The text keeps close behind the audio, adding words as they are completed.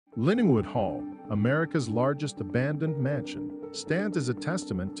Lindenwood Hall, America's largest abandoned mansion, stands as a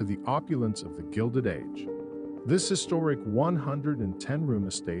testament to the opulence of the Gilded Age. This historic 110-room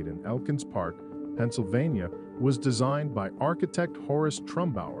estate in Elkins Park, Pennsylvania, was designed by architect Horace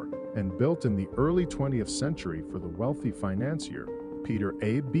Trumbauer and built in the early 20th century for the wealthy financier Peter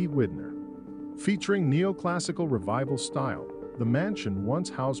A. B. Widner. Featuring neoclassical revival style, the mansion once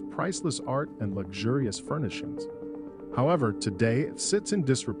housed priceless art and luxurious furnishings. However, today it sits in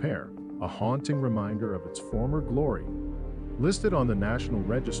disrepair, a haunting reminder of its former glory. Listed on the National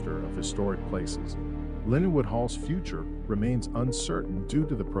Register of Historic Places, Lindenwood Hall's future remains uncertain due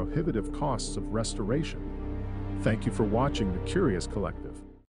to the prohibitive costs of restoration. Thank you for watching The Curious Collective.